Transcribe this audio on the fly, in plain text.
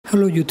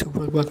Hello YouTube,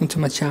 welcome to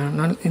my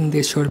channel. In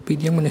this short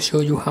video I'm going to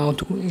show you how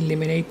to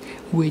eliminate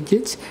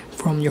widgets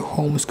from your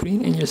home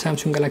screen in your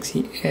Samsung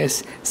Galaxy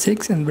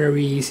S6, and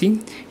very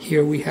easy.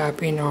 Here we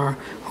have in our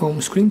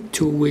home screen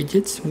two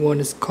widgets.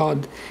 One is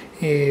called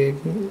the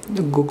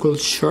Google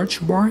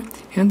search bar,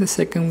 and the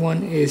second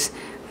one is,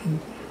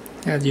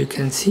 as you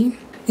can see,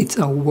 it's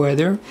a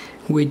weather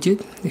widget.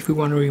 If we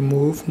want to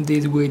remove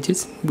these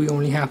widgets, we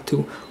only have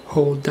to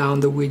hold down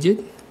the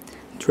widget,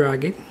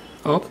 drag it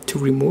up to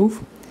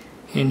remove,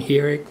 and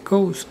here it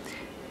goes.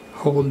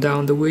 Hold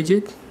down the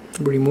widget,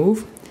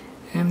 remove,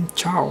 and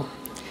ciao.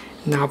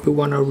 Now if we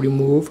want to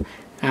remove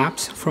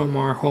apps from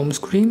our home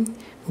screen,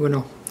 we're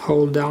going to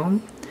hold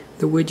down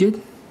the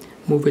widget,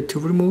 move it to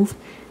remove,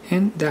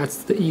 and that's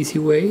the easy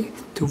way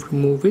to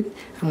remove it.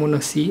 I'm going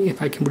to see if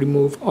I can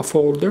remove a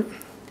folder.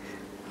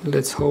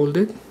 Let's hold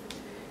it,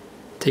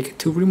 take it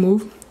to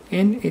remove,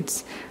 and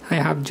I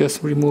have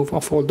just removed a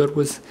folder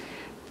with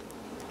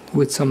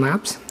some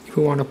apps. If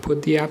we want to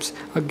put the apps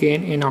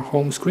again in our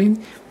home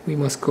screen, we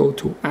must go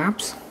to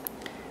apps,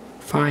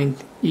 find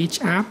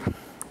each app,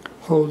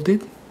 hold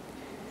it,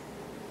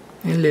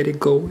 and let it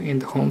go in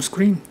the home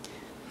screen.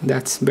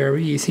 That's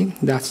very easy.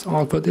 That's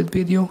all for this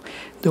video.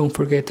 Don't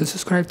forget to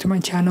subscribe to my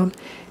channel,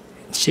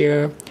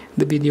 share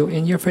the video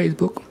in your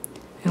Facebook,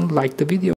 and like the video.